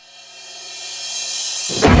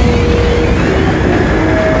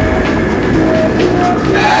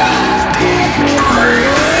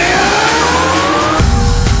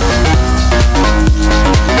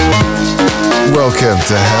Welcome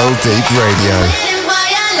to Heldeep Radio.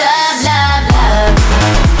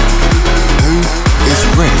 Who is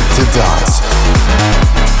ready to dance?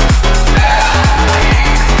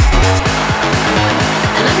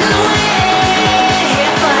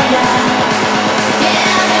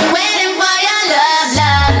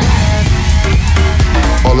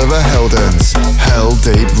 Oliver Heldens,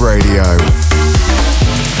 Heldeep Radio.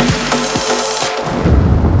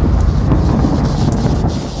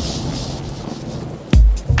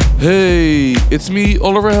 Hey, it's me,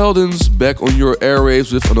 Oliver Heldens, back on your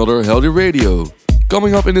airwaves with another Heldeep Radio.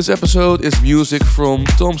 Coming up in this episode is music from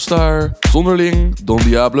Tom Staar, Zonderling, Don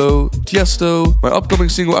Diablo, Tiesto, my upcoming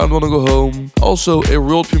single I Wanna Go Home, also a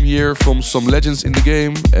world premiere from some legends in the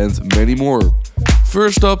game, and many more.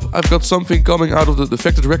 First up, I've got something coming out of the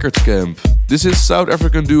Defected Records camp. This is South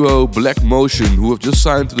African duo Black Motion, who have just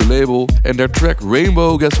signed to the label, and their track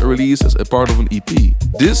Rainbow gets a release as a part of an EP.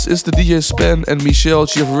 This is the DJ Span and Michelle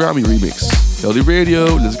Chiavarami remix. Heldeep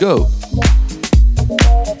Radio, let's go!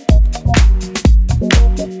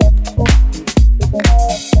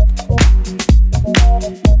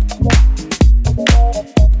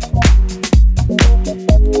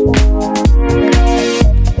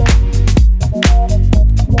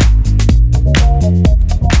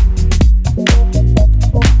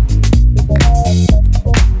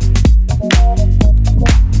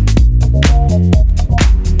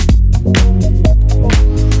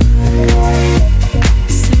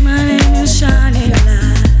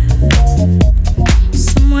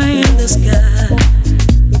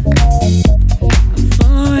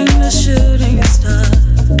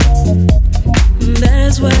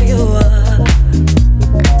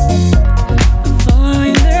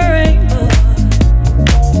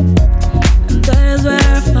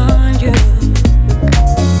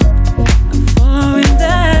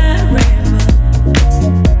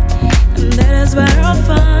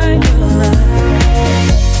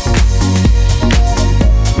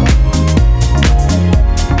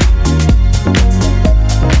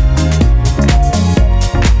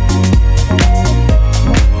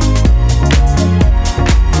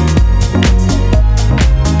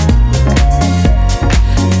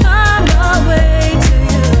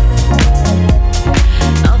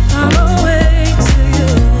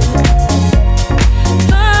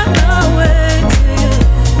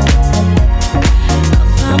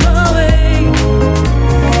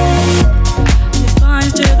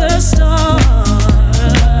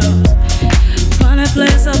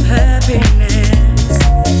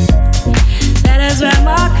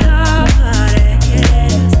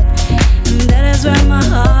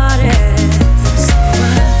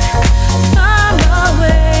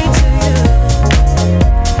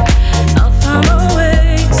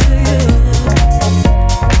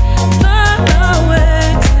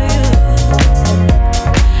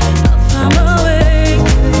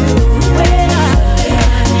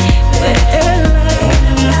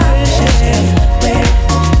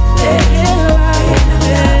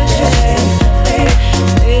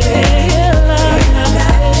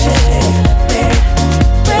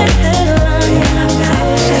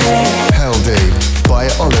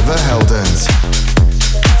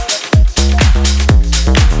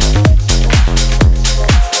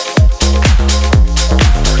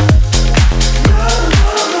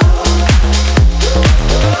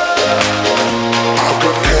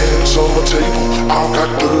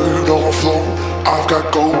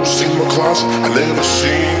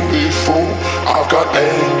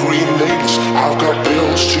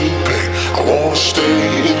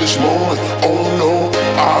 No,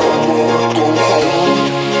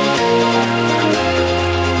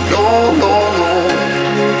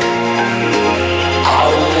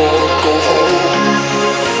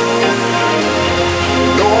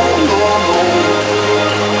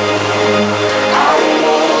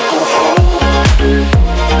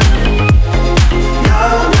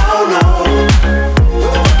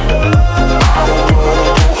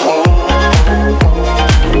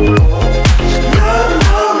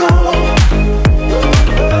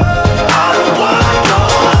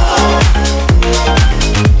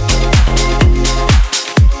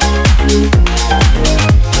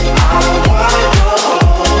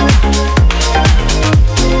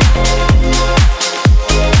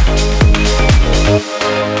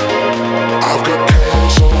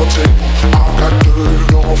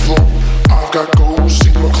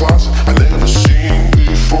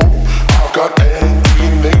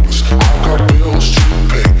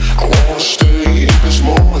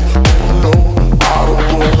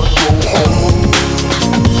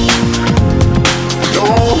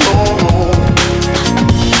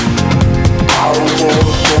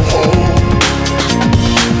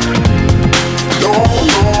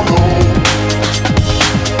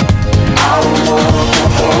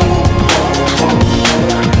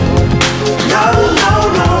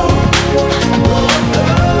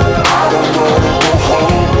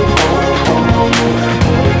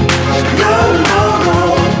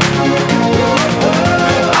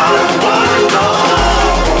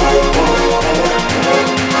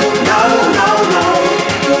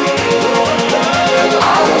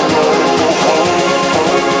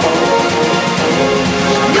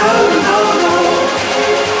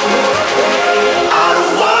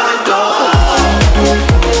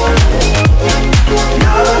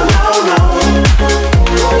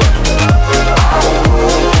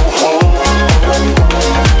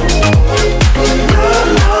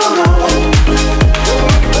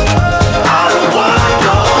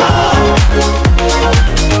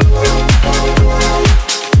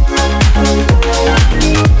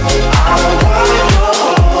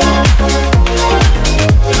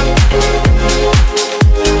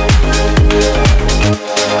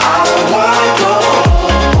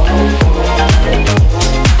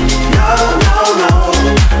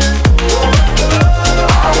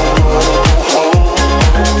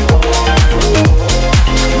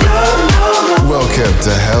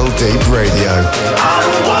 Heldeep Radio.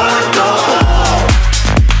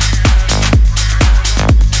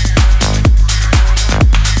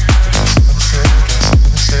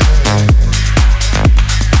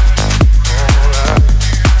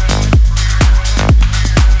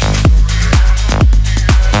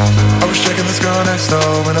 Next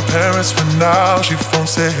door when her parents went out, she phoned,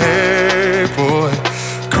 said, hey boy,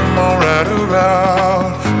 come on right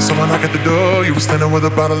around. Someone knocked at the door, you were standing with a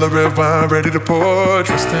bottle of red wine ready to pour,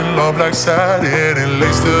 dressed in long black satin and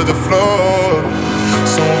lace to the floor.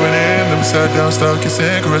 Someone went in, then we sat down, started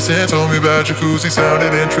kissing, caressing, told me about jacuzzi,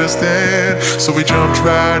 sounded interesting. So we jumped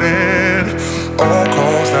right in, all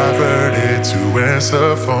calls diverted to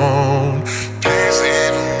answer phone. Please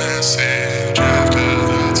leave a message after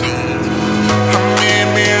the tone.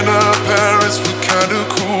 Me and her parents were kinda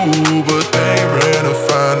cool, but they ran a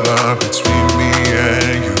fine line between me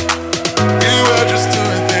and you. We were just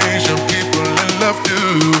doing things young people in love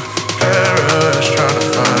do. Parents trying to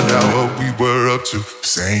find out what we were up to.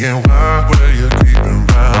 Saying, why were you creeping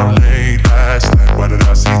around late last night? Why did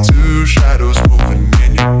I see two shadows moving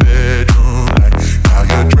in your bedroom light? Now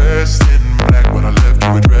you're dressed in black, when I left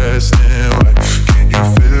you were dressed in white. Can you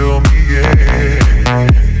feel me? Yeah.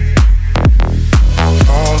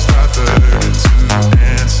 Calls diverted to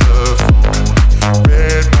answer phone.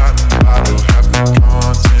 Red bottle, half the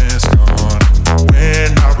contents gone. When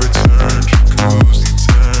I returned, jacuzzi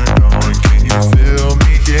turned on. Can you feel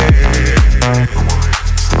me? Yeah.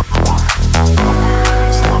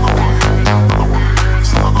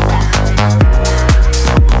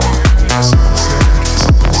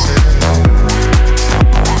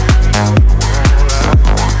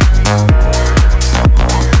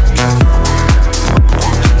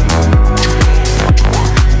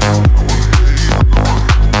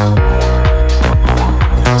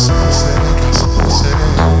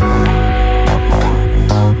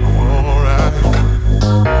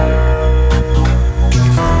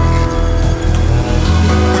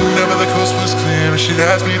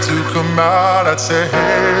 I'd say,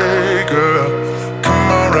 hey girl, come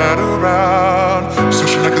on right around. So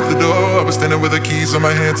she knocked at the door, I was standing with the keys in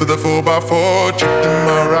my hand to the 4x4. Checked in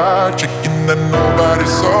my ride, checking that nobody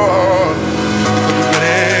saw. We went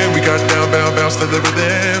in, we got down, bounced to the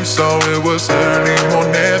rhythm. So it was early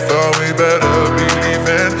morning, thought we better be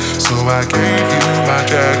leaving. So I gave you my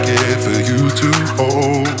jacket for you to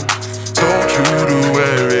hold. Told you to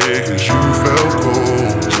wear it cause you felt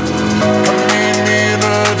cold.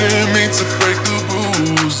 Didn't mean to break the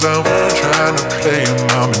rules. I wasn't trying to play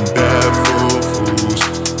mom and dad for fools.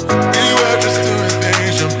 We were just doing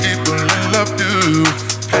things young people in love do.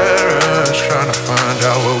 Parents trying to find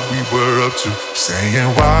out what we were up to. Saying,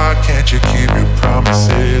 why can't you keep your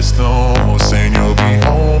promises no more? Saying you'll be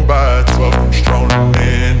home by 12. I'm strolling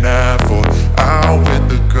in at 4. Out with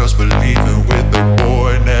the girls but leaving with the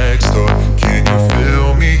boy next door. Can you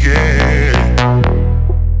feel me? Yeah.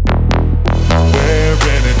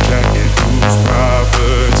 Wearing a jacket whose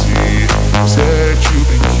property. Said you've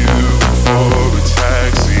been queuing for a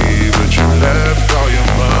taxi, but you left all your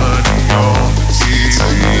money on the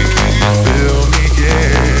TV. Can you feel me?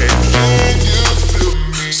 Yeah. Can you feel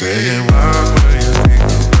me? Saying, why were you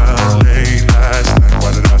creeping around late last night? Why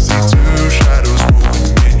did I see two shadows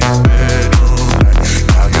moving in your bedroom light?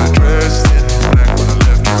 Now you're dressed in black, when I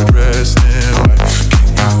left you were dressed in white.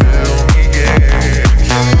 Can you feel me? Yeah.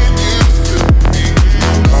 Can you feel me?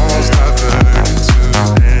 Calls diverted to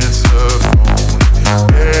answer phone.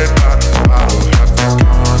 Red bottle, half the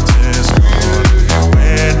contents gone.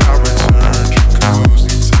 When I returned,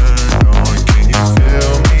 jacuzzi turned on. Can you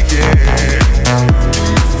feel me? Yeah.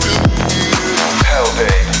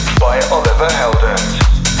 Heldeep by Oliver Heldens.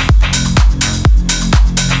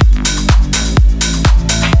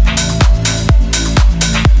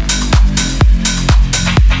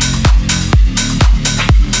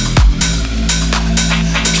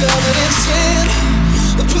 Covered in sin,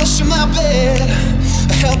 the push in my bed.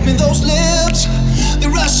 Help me, those lips, they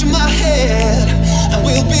rush in my head. And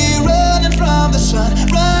we'll be running from the sun,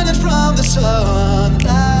 running from the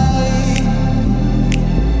sunlight.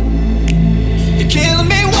 You're killing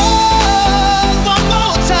me one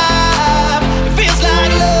more time. It feels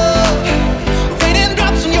like love, raining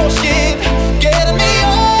drops on your skin, getting me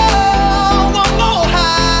on one more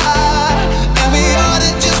high. And we ought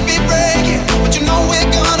to just be breaking, but you know we're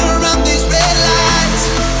gonna run these red lights.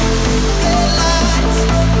 Red lights,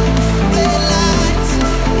 red lights,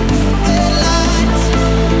 red lights, red lights,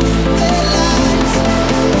 red lights,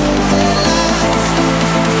 red lights.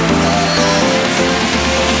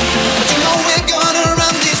 But you know we're gonna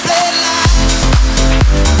run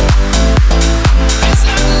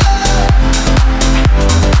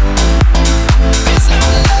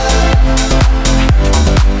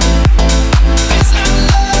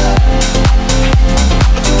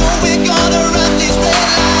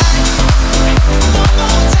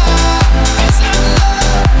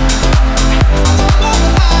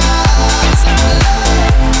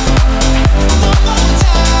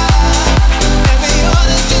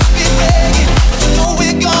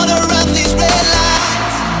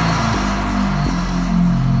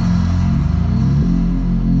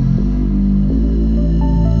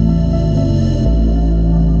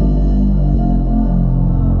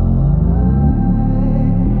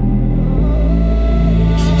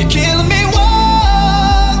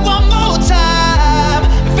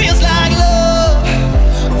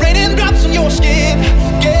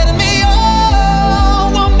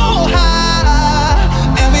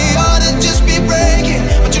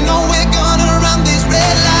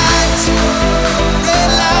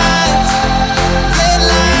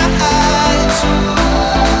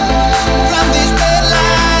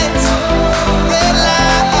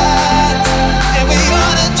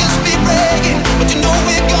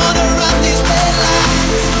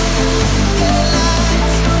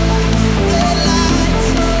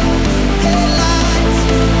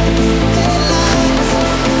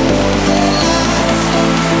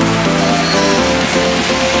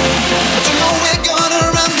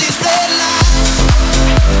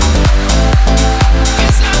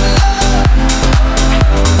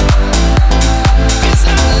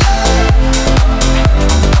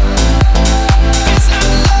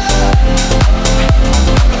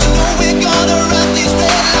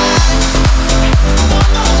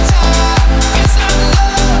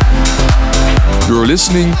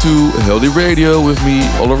listening to Heldeep Radio with me,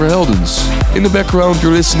 Oliver Heldens. In the background,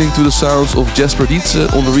 you're listening to the sounds of Jasper Dietze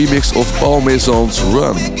on the remix of Paul Maison's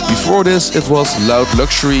Run. Before this, it was Loud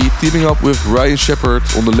Luxury teaming up with Ryan Shepherd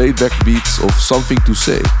on the laid-back beats of Something to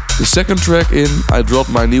Say. The second track in, I dropped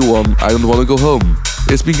my new one, I Don't Wanna Go Home.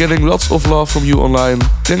 It's been getting lots of love from you online.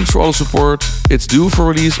 Thanks for all the support. It's due for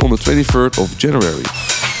release on the 23rd of January.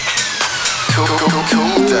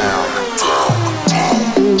 Cool down.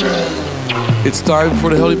 It's time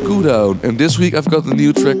for the Heldeep Cool Down, and this week I've got a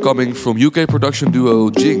new track coming from UK production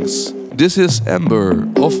duo Jinx. This is Amber,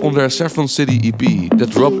 off on their Saffron City EP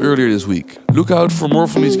that dropped earlier this week. Look out for more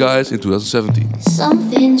from these guys in 2017.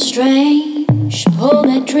 Something strange, pull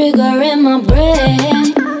that trigger in my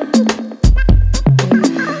brain.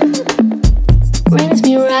 Brings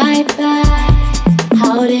me right back,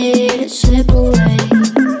 how did it slip away?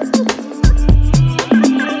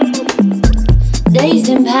 Dazed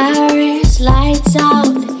in Paris, lights out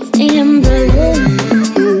in Berlin.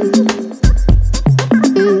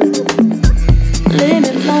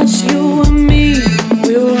 Limitless, you and me,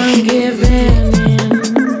 we weren't giving in.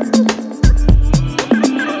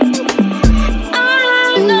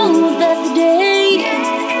 I know that the day,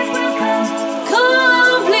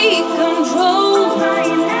 complete control.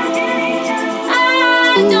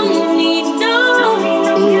 I don't need no.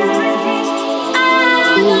 I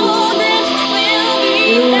know that we'll be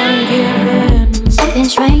giving. Something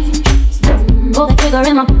strange, pull the trigger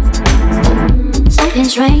in my. Something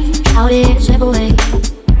strange, how did it slip away?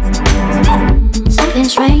 Something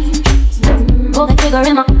strange, pull the trigger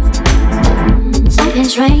in my. Something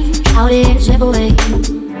strange, how did it slip away?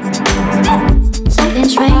 Something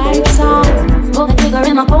strange, pull the trigger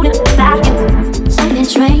in my. Hold it back. Something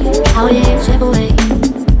strange, how did it slip away?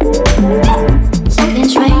 Something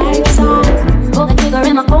strange, pull the trigger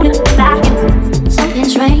in my. Hold it back. Something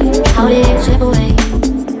strange, how did it slip away?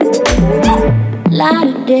 Light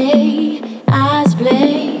of day, eyes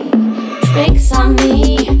play tricks on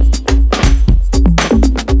me.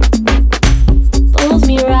 Pulls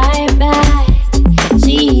me right back,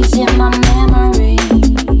 sees in my memory.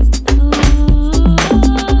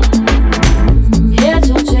 Head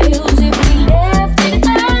to tails if we left it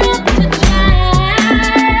up to chance.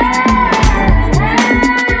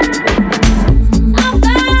 I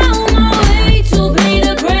found my way to be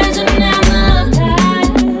the present and the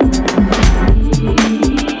past.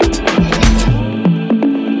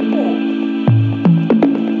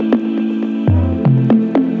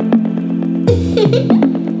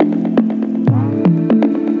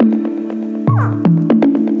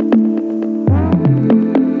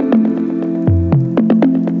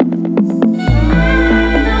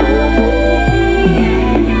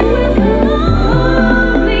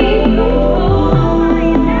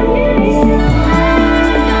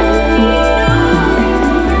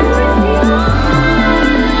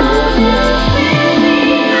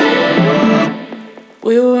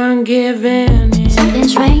 We weren't giving in. Something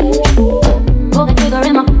strange, pull the trigger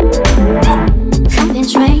in my. Something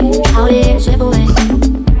strange, how did it slip away?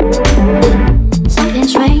 Something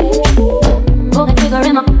strange, pull the trigger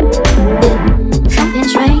in my. Something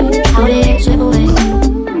strange, how did it slip away?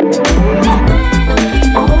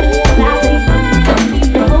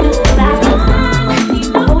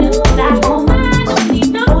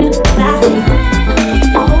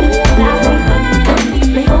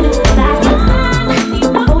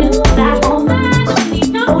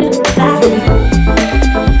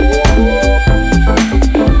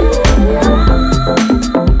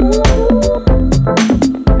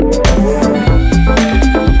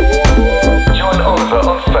 Join Oliver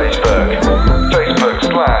on Facebook.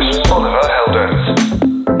 Facebook.com/Oliver Heldens.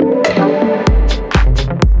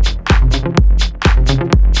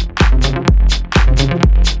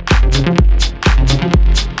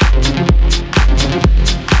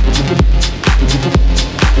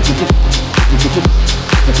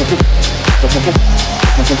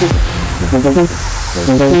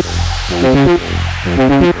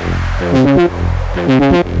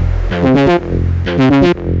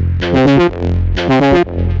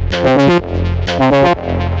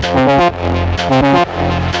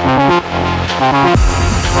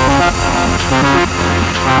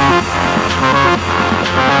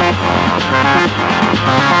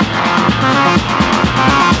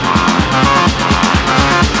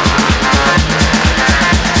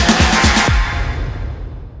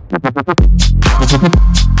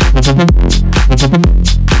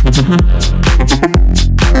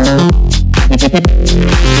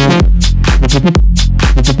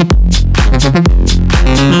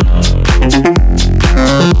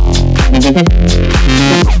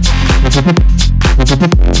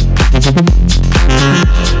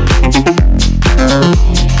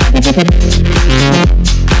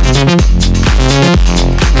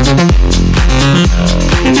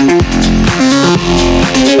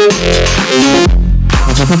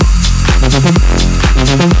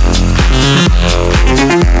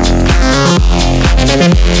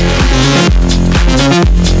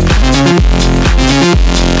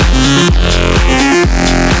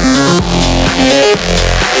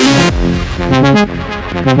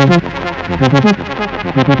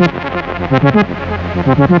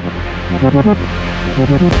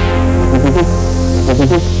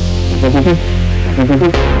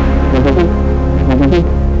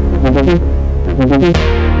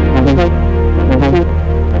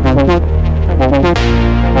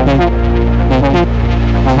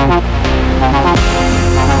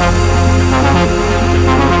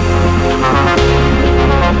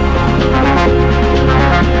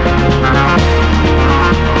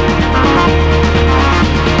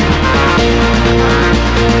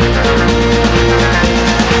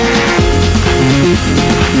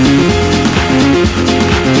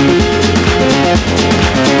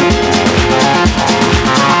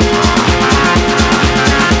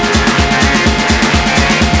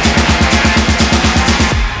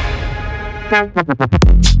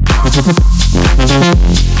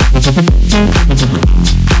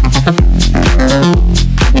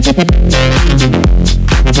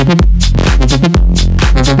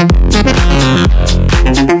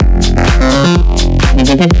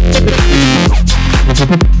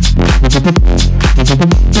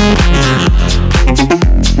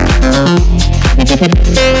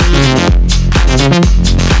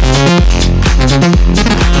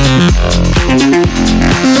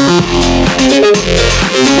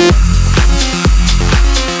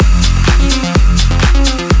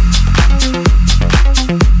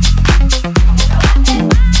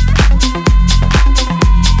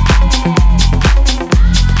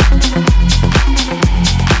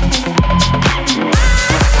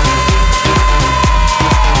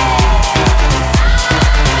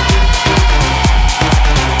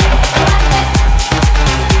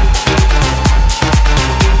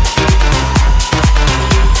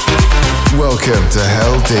 Welcome to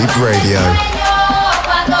Heldeep Radio.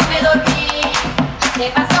 Cuando me dormí, te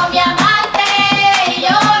pasó mi amante y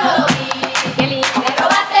yo no lo vi. Me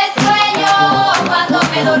robaste el sueño cuando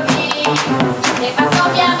me dormí. Te pasó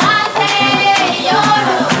mi amante y yo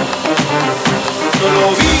no lo vi. No lo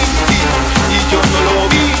vi y yo no lo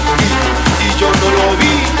vi y yo no lo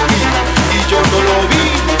vi y yo no lo vi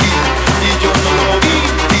y yo no lo vi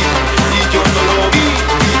y yo no lo vi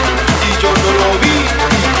y yo no lo vi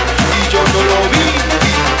y yo no lo vi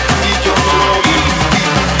y yo no lo vi.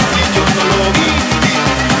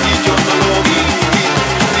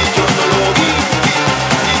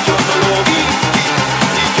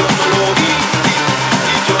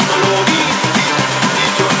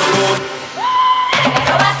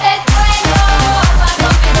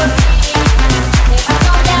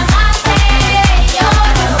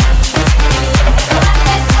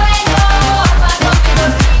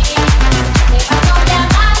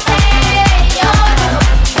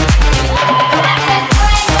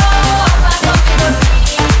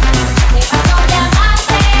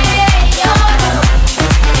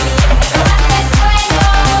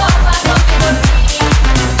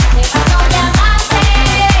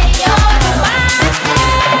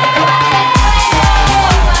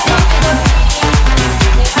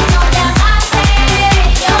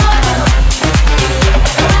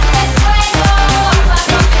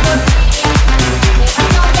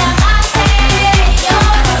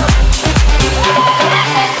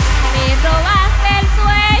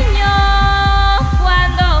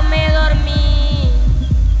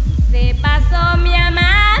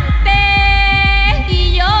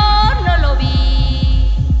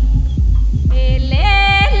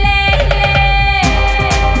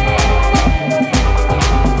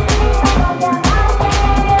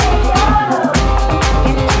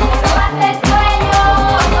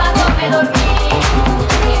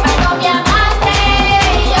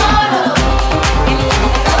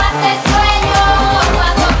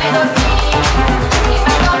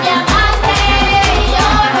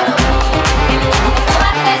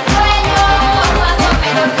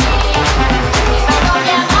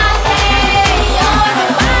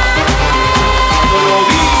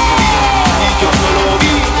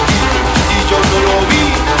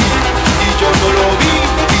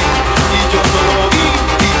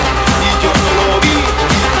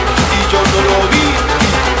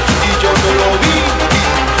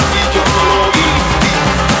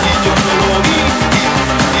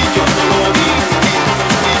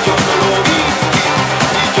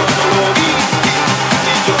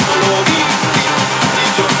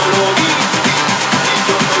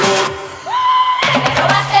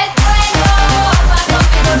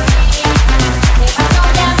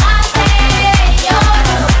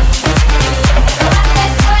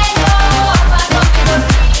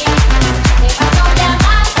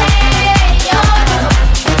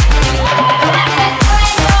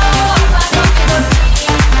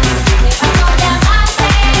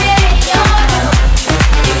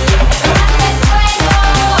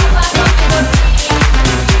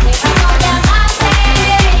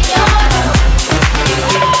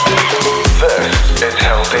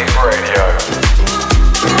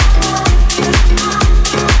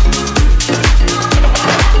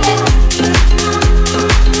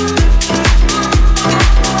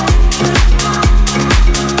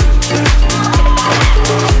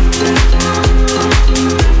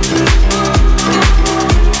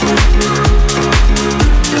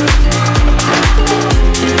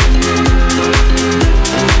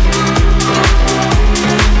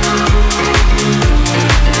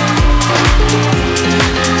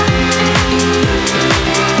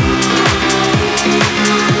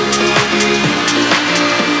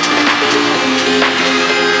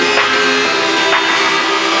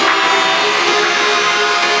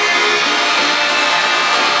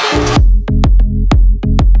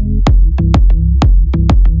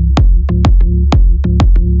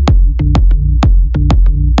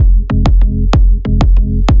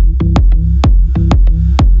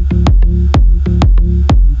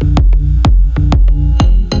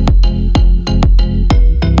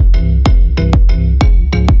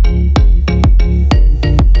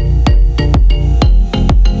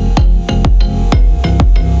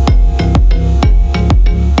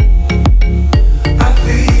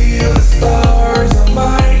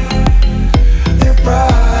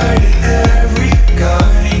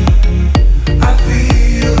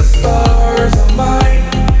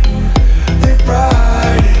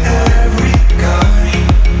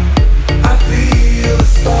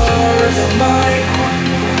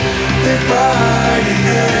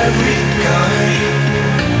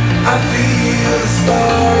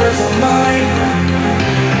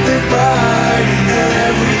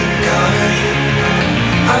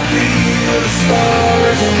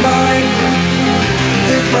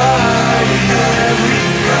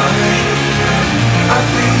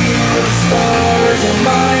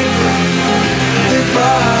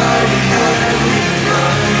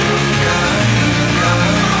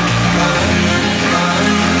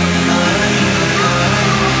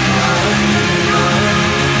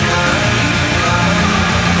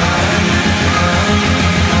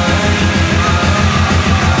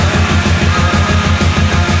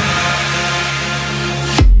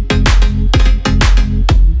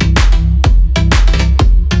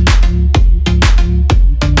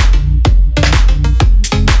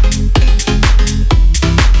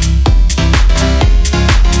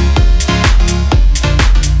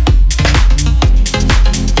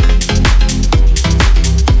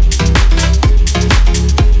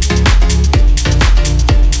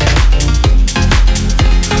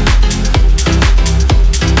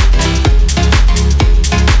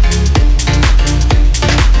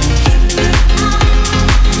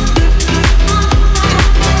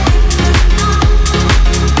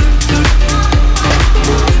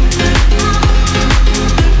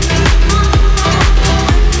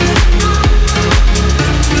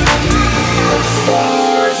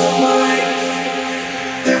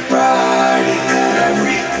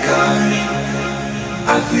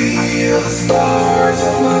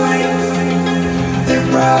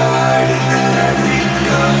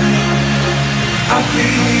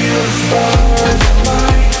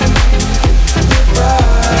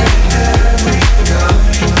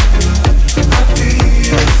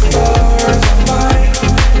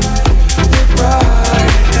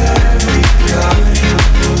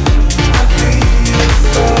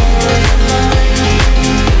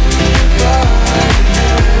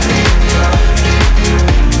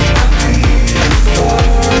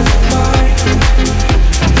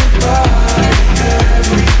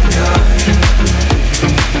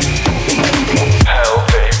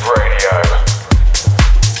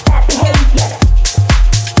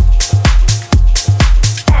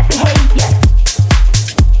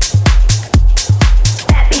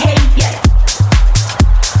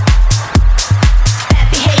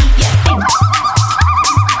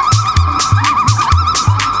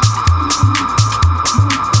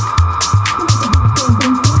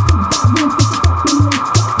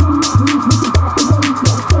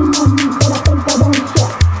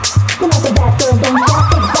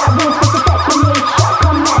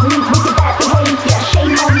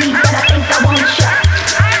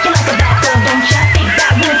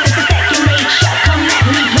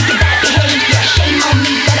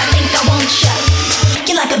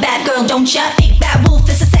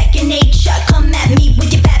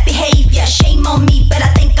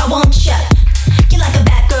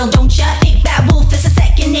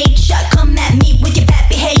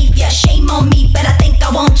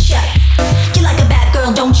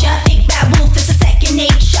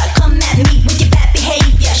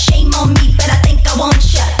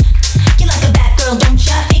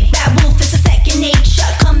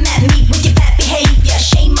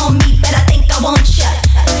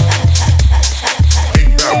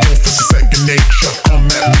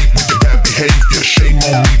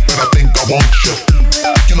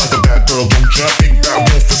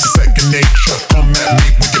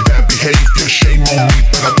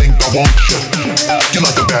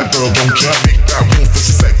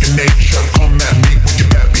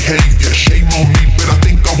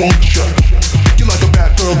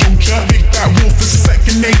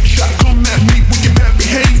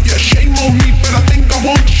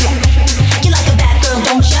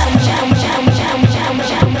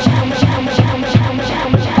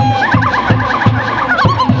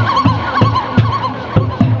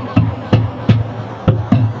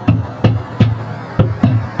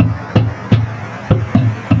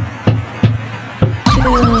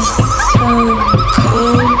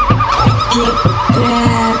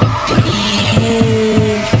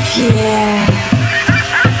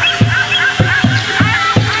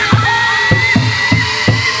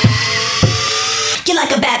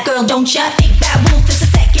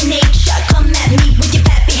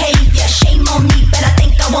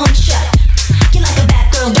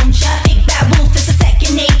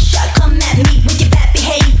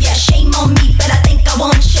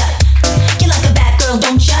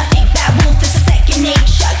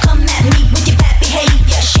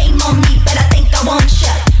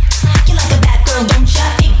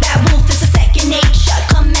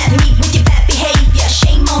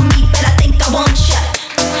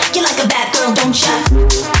 Bad girl,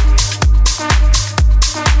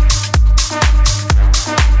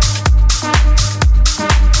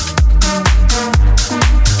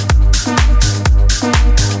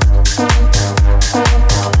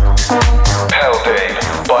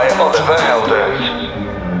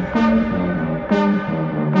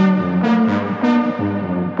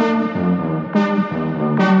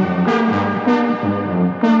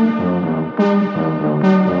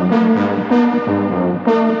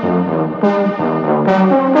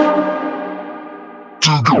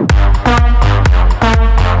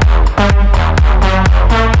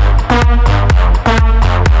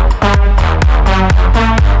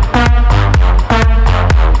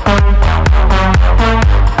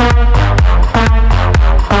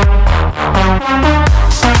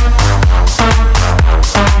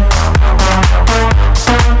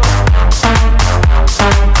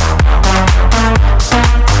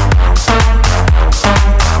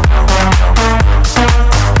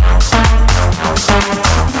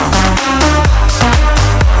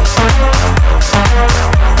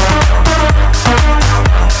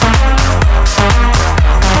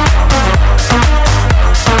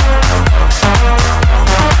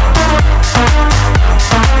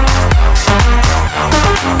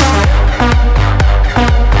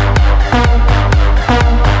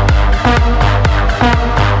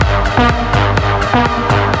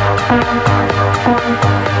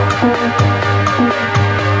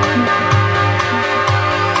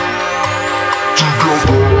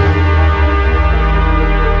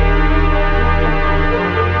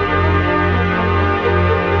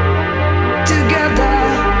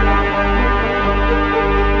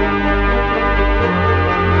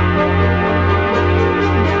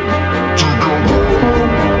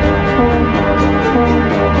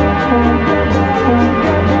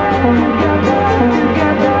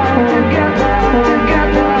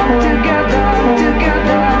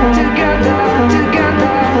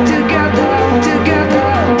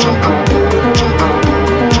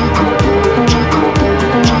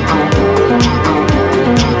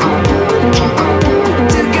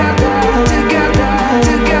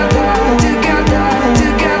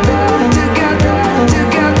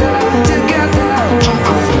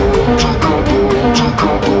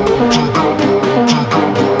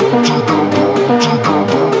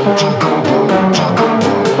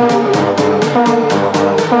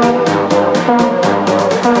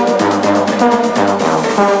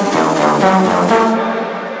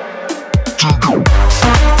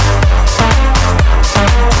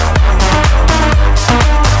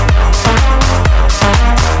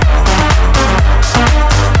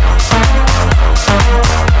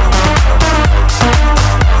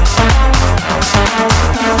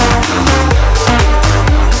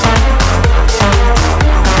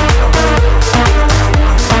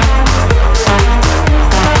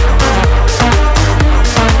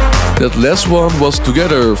 Last one was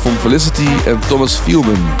Together from Felicity and Thomas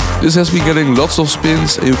Fielman. This has been getting lots of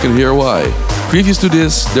spins and you can hear why. Previous to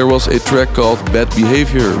this, there was a track called Bad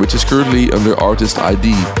Behavior, which is currently under artist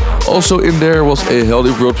ID. Also in there was a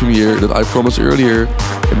Heldeep World premiere that I promised earlier,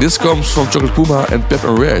 and this comes from Chocolate Puma and Pep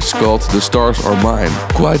and Rash, called The Stars Are Mine.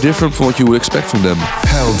 Quite different from what you would expect from them.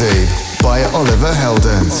 Heldeep by Oliver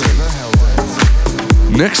Heldens.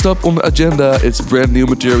 Next up on the agenda, it's brand new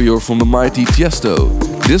material from the mighty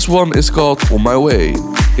Tiesto. This one is called On My Way,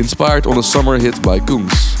 inspired on a summer hit by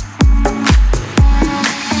Kungs.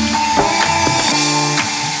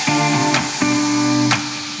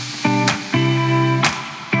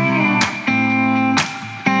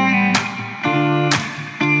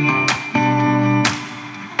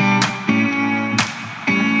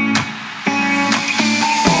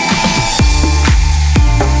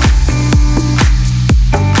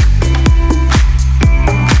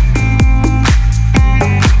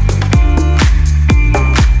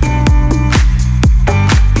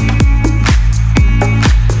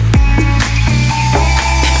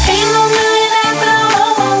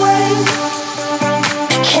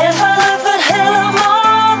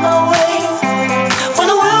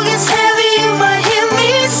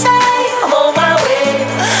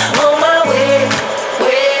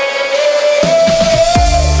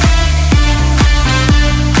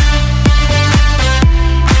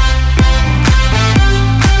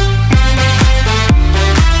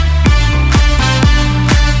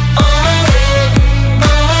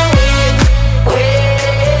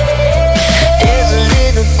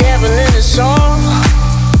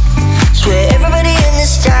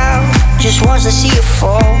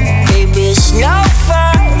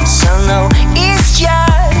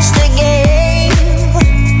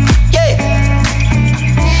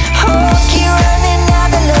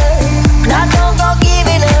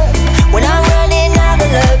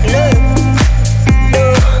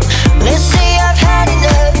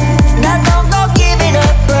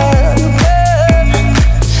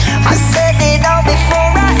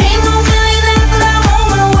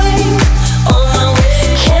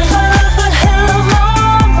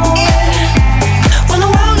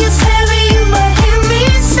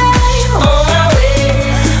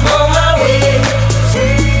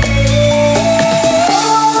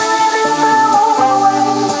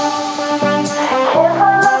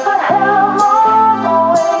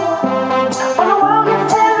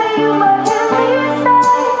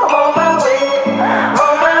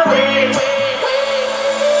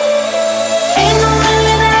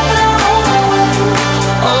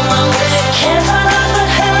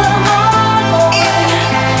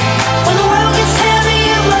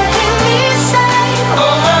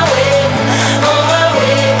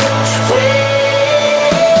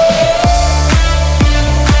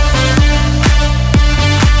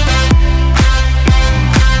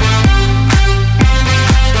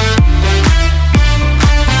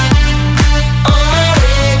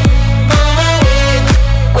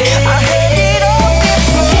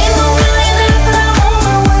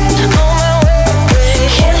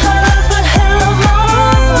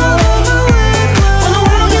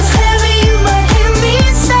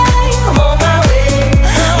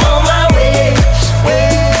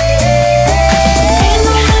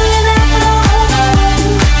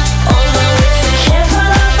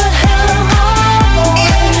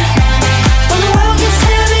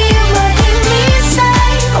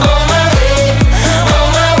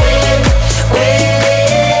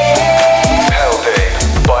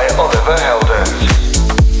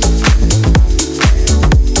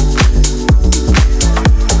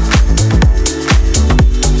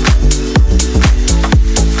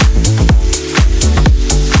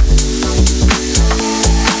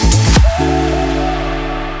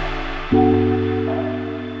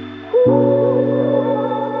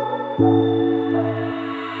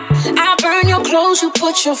 close, you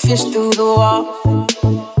put your fist through the wall.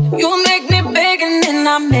 You make me beg and then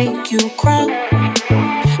I make you crawl.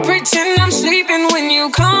 Pretend I'm sleeping when you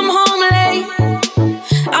come home late.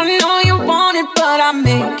 I know you want it, but I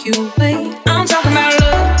make you wait. I'm talking about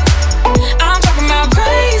love. I'm talking about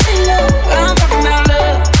crazy love. I'm talking about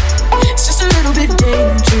love. It's just a little bit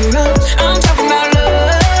dangerous. I'm talking about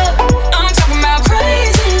love. I'm talking about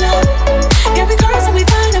crazy love. Yeah, we curse and we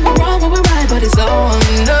find that we're wrong when we're right, but it's all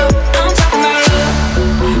enough. I'm talking about love.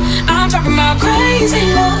 I'm talking about crazy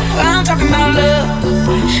love. I'm talking about love.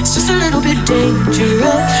 It's just a little bit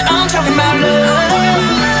dangerous. I'm talking about love.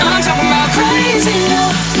 I'm talking about crazy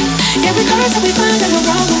love. Yeah, we curse and we find that we're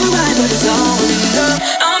wrong when we're right, but it's all enough.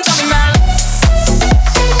 I'm talking about love.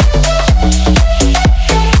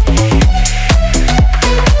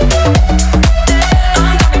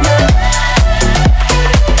 I'm talking about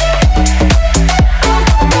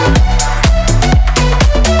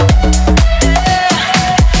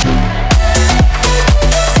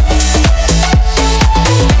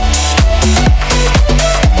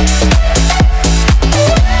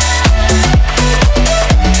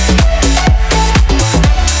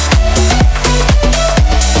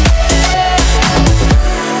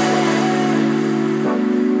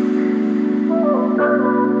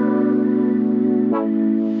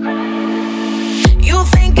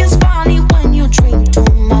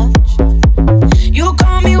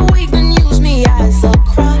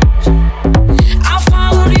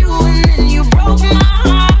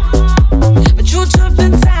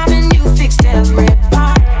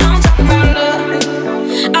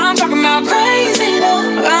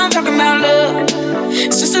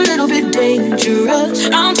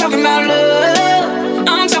I'm talking about love.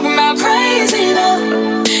 I'm talking about crazy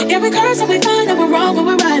love. Yeah, we curse and we find that we're wrong but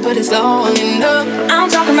we're right, but it's all in love. I'm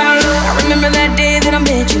talking about love. I remember that day that I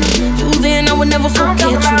met you. You then I would never forget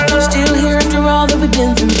you. Still here after all that we've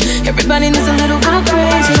been through. Everybody needs a little bit of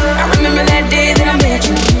crazy. I remember that day that I met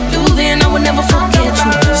you. You then I would never forget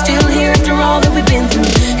you. Still here after all that we've been through.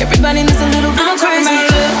 Everybody needs a little bit of crazy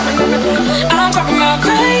love. I'm talking about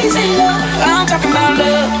crazy love. I'm talking about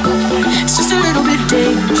love. It's just a little bit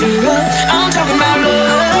dangerous. I'm talking about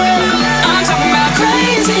love. I'm talking about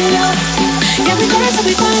crazy love. Yeah, we curse and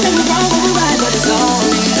we find that we're wrong but we're right, but it's all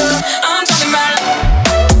in love. I'm talking about love.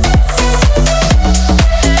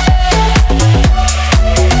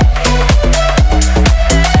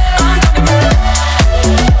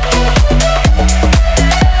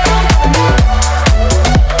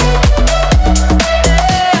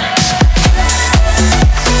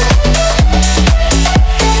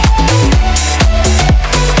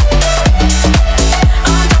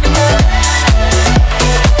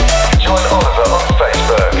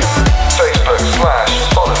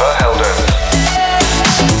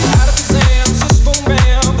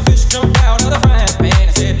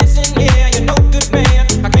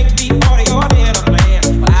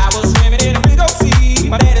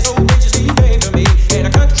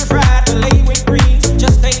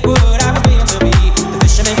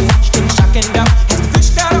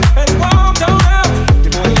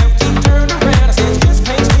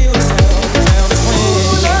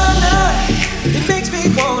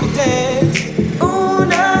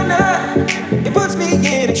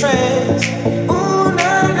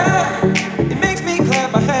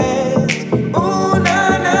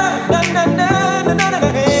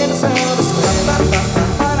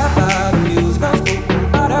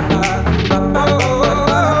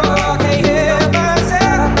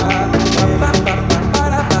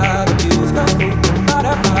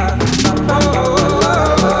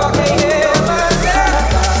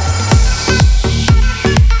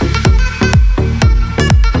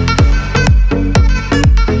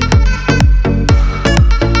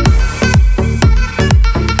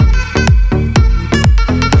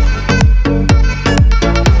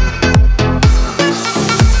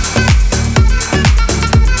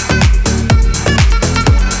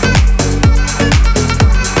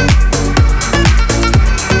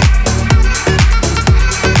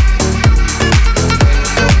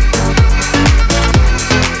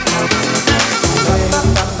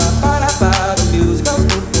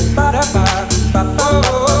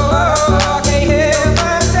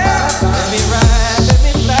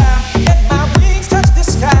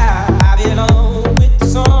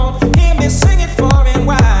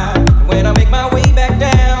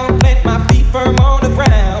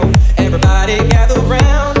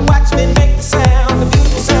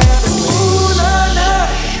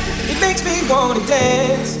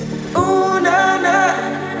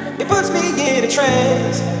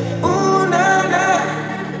 trance. Ooh, nah,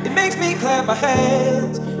 nah. It makes me clap my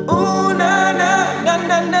hands. Ooh, nah.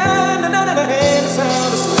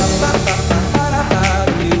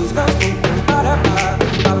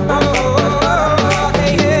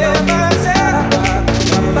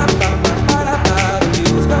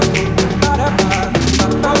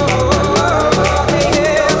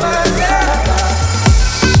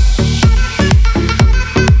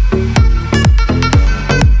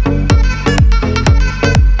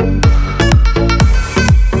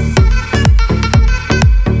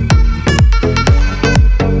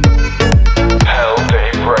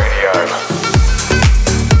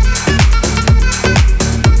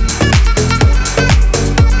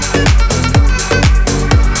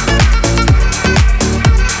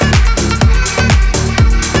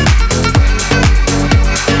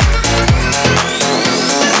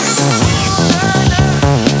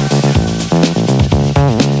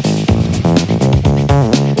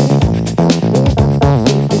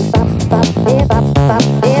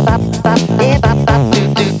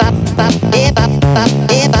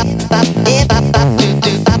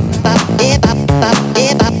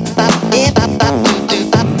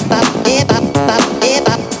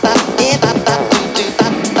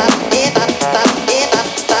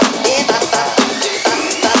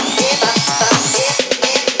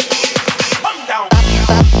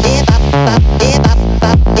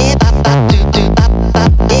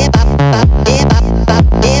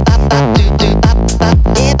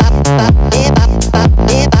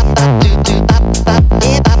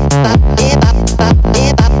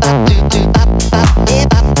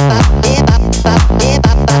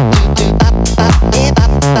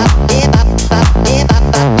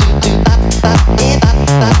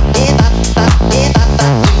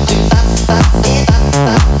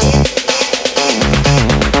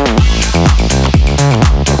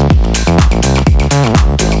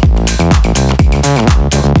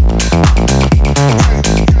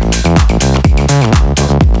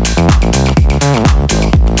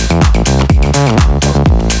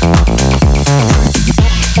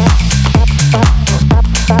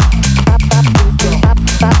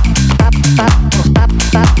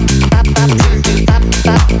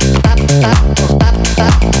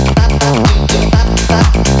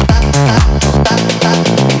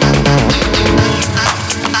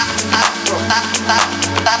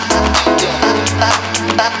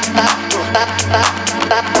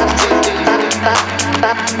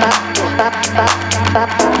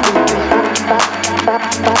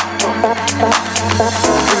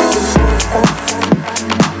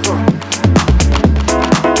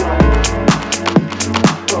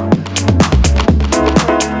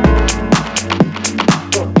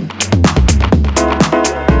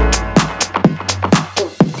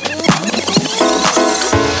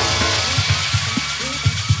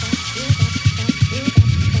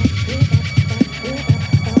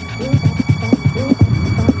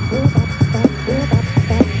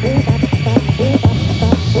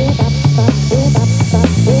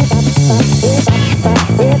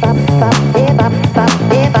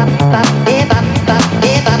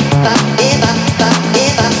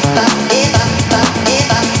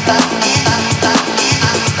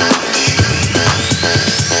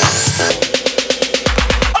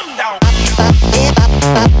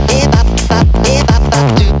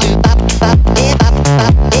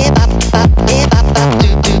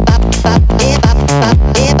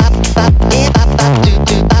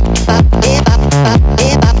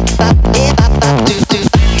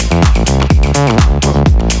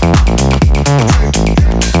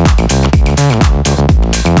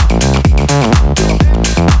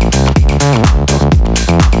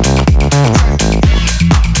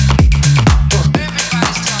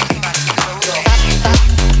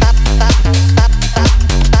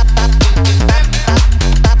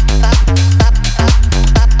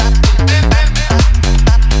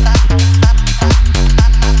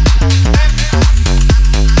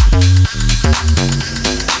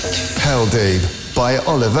 Heldeep by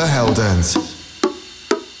Oliver Heldens.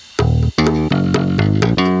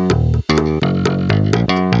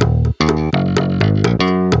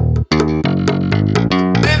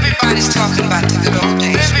 Everybody's talking about the good old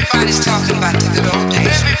days. Everybody's talking about the good old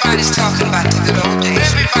days. Everybody's talking about the good old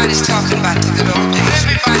days. Everybody's talking about the good old days.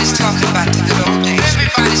 Everybody's talking about the good old days.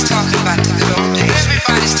 Everybody's talking about the good old days.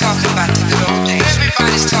 Everybody's talking about the good old days.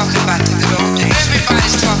 Everybody's talking about the good old days. Everybody's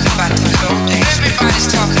talking about the good old days. Everybody's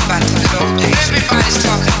talking about the good old days. Everybody's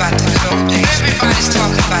talking about the good old days. Everybody's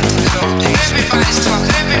talking about the good old days. Everybody's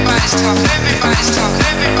talking. Everybody's talking. Everybody's talking.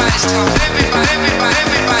 Everybody's talking.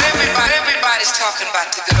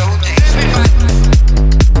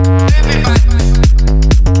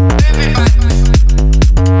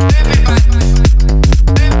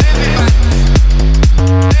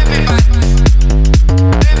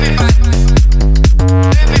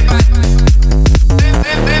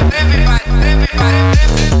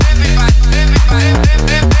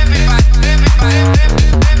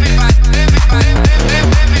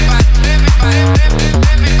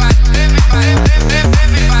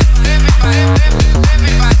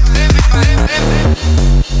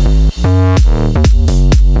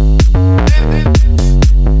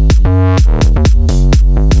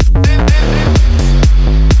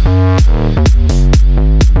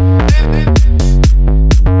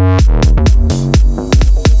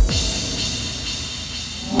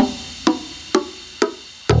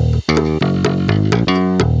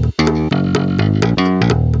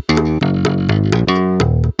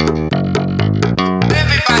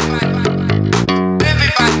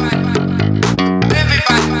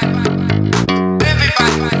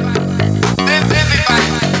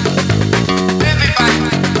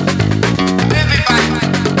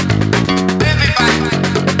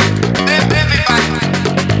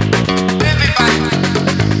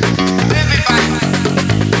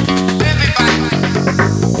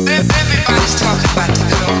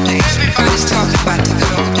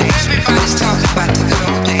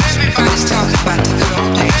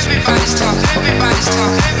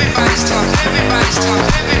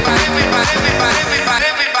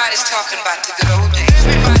 Everybody's talking about the good old days.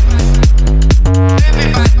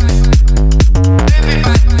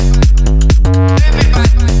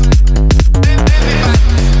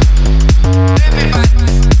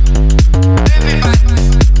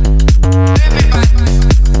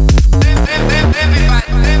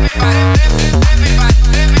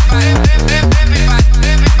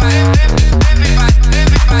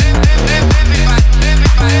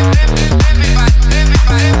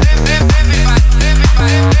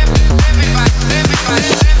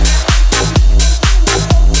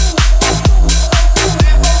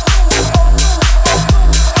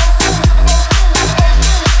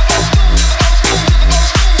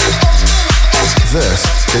 This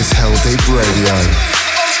is Heldeep Radio.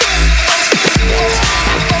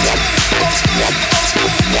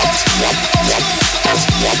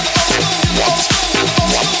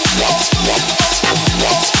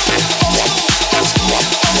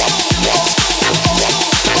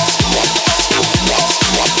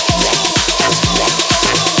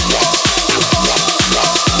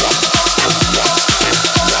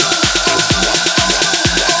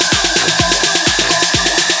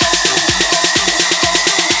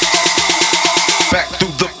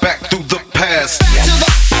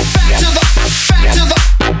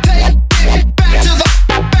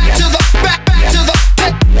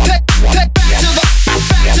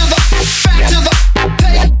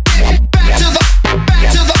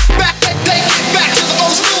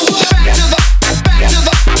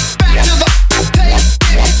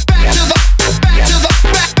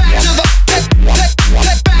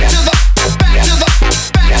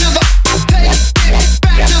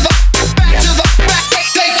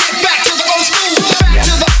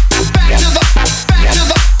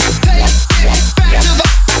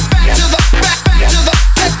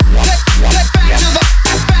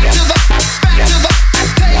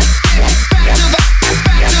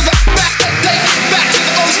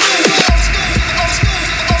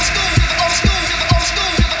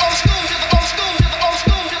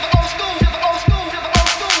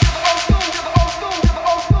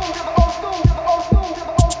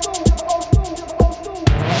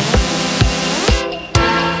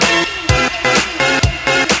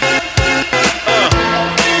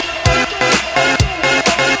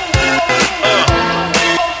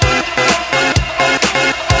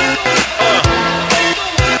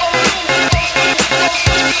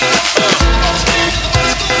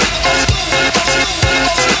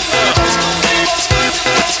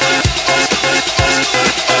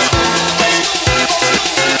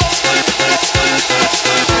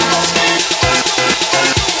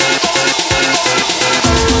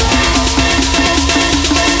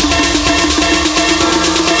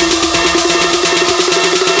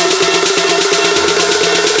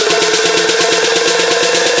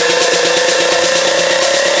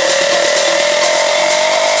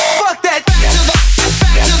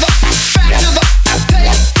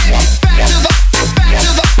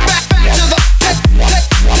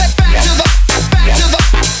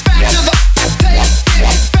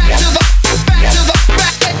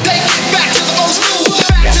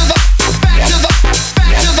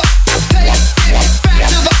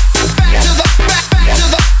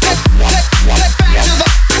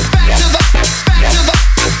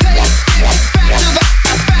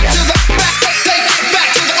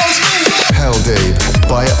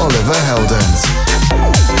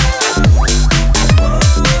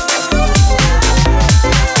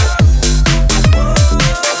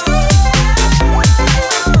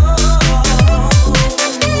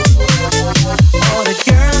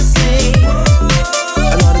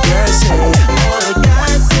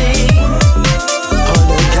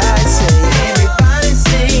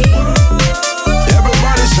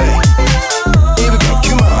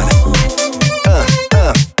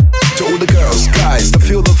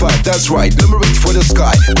 That's right, let me reach for the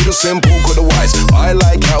sky. With a simple code of wise. I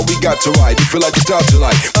like how we got to ride. You feel like you start to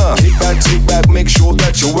like. Kick back, make sure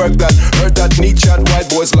that you work that. Heard that neat chat, white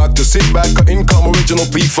boys like to sit back. Income original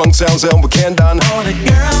P-Funk sounds and we can't done. All the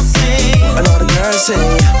girls sing. And all the girls sing.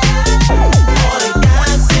 All the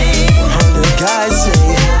guys sing. All the guys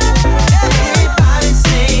sing. Everybody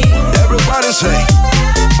sing. Everybody sing.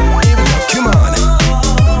 Here we go, come on.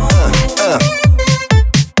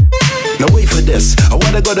 Now wait for this.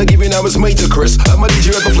 What I gotta give you now is major Chris. I'ma lead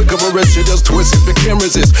you at the flick of a wrist. You just twist if you can't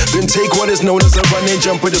resist. Then take what is known as a running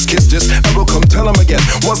jump and just kiss this. I will come tell them again.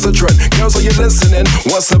 What's the trend? Girls, are you listening?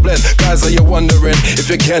 What's the blend? Guys, are you wondering? If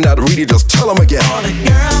you cannot read it, just tell them again. All the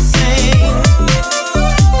girls sing.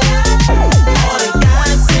 All the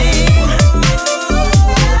guys sing.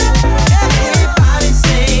 Everybody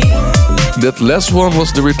sing. That last one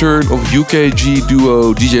was the return of UKG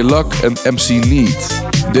duo DJ Luck and MC Neat.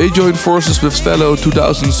 They joined forces with fellow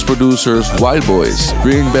 2000s producers Wild Boys,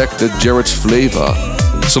 bringing back the Jared's flavor.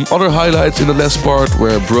 Some other highlights in the last part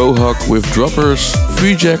were Bro Hug with Droppers,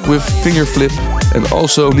 Free Jack with Finger Flip, and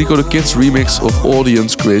also Nico the Kid's remix of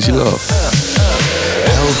Audience Crazy Love.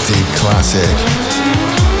 Heldeep Classic.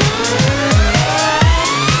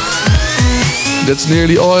 That's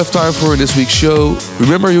nearly all I have time for in this week's show.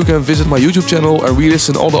 Remember, you can visit my YouTube channel and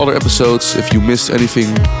re-listen all the other episodes if you missed anything.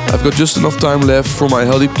 I've got just enough time left for my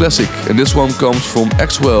Heldeep Classic, and this one comes from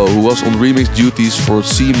Axwell, who was on remix duties for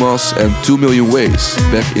C Moss and 2 Million Ways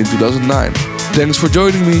back in 2009. Thanks for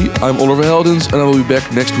joining me. I'm Oliver Heldens, and I will be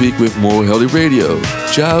back next week with more Heldeep Radio.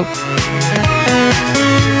 Ciao!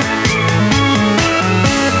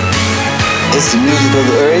 It's the music of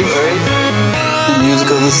the earth, the music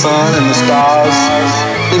of the sun and the stars,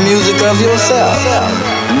 the music of yourself.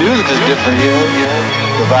 The music is different here.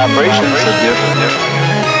 The vibrations are different.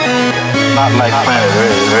 Not like planet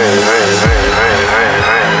Earth.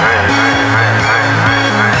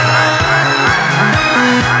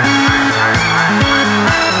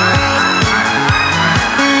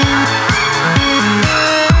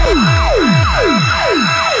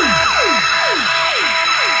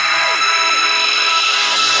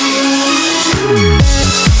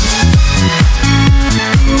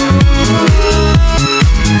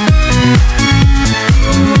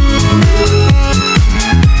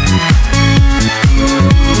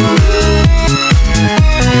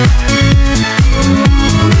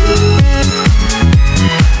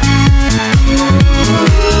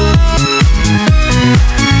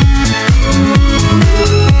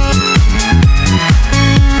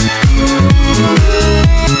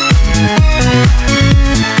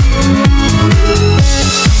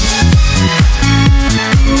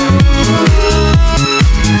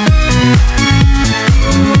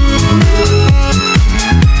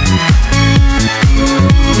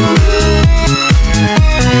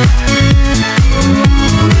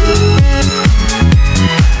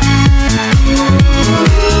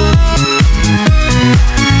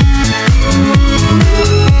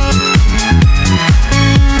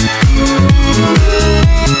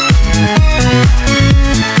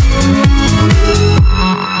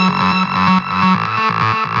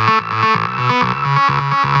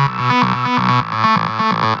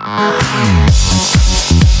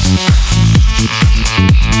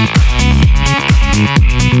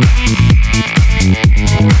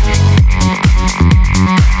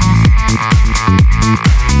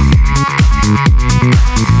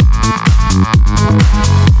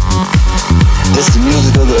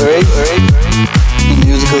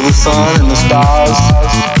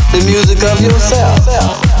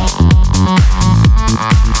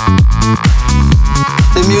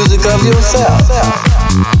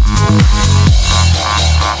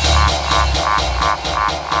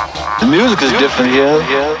 The music is different here.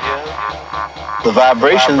 The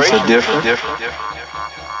vibrations are different.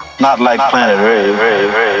 Not like planet Earth.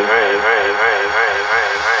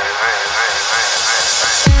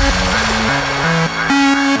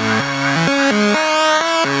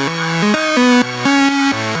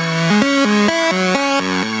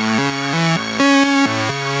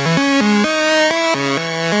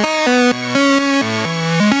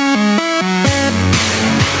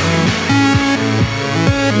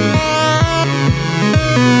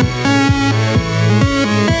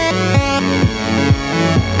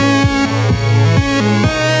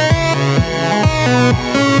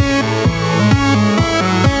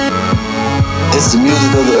 It's the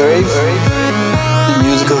music of the earth, the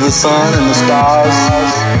music of the sun and the stars,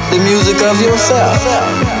 the music of yourself.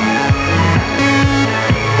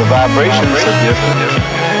 The vibrations are different,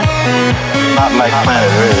 not like planet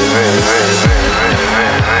Earth.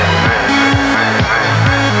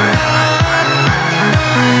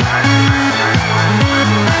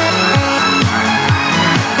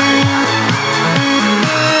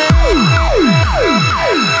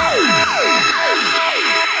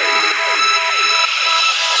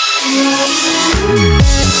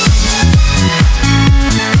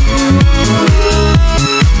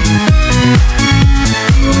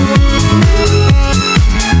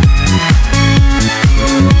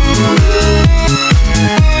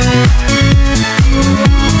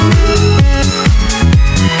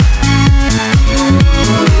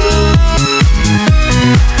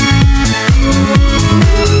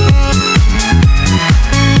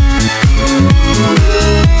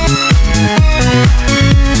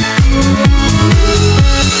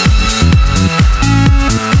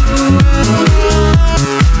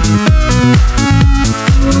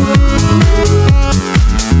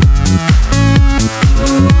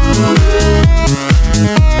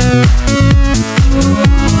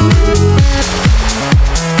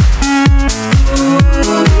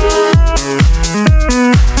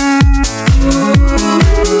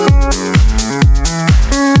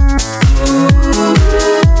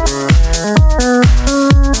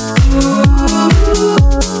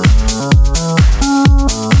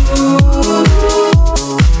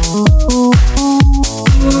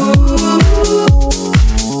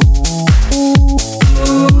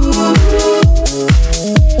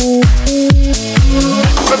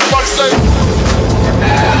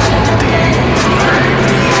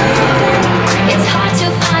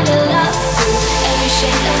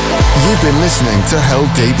 listening to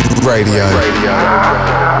Heldeep Radio.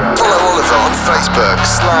 Follow Oliver on Facebook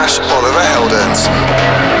 /Oliver Heldens.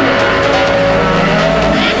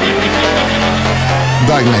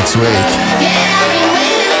 Back next week.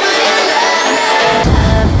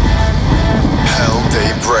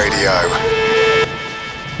 Heldeep Radio.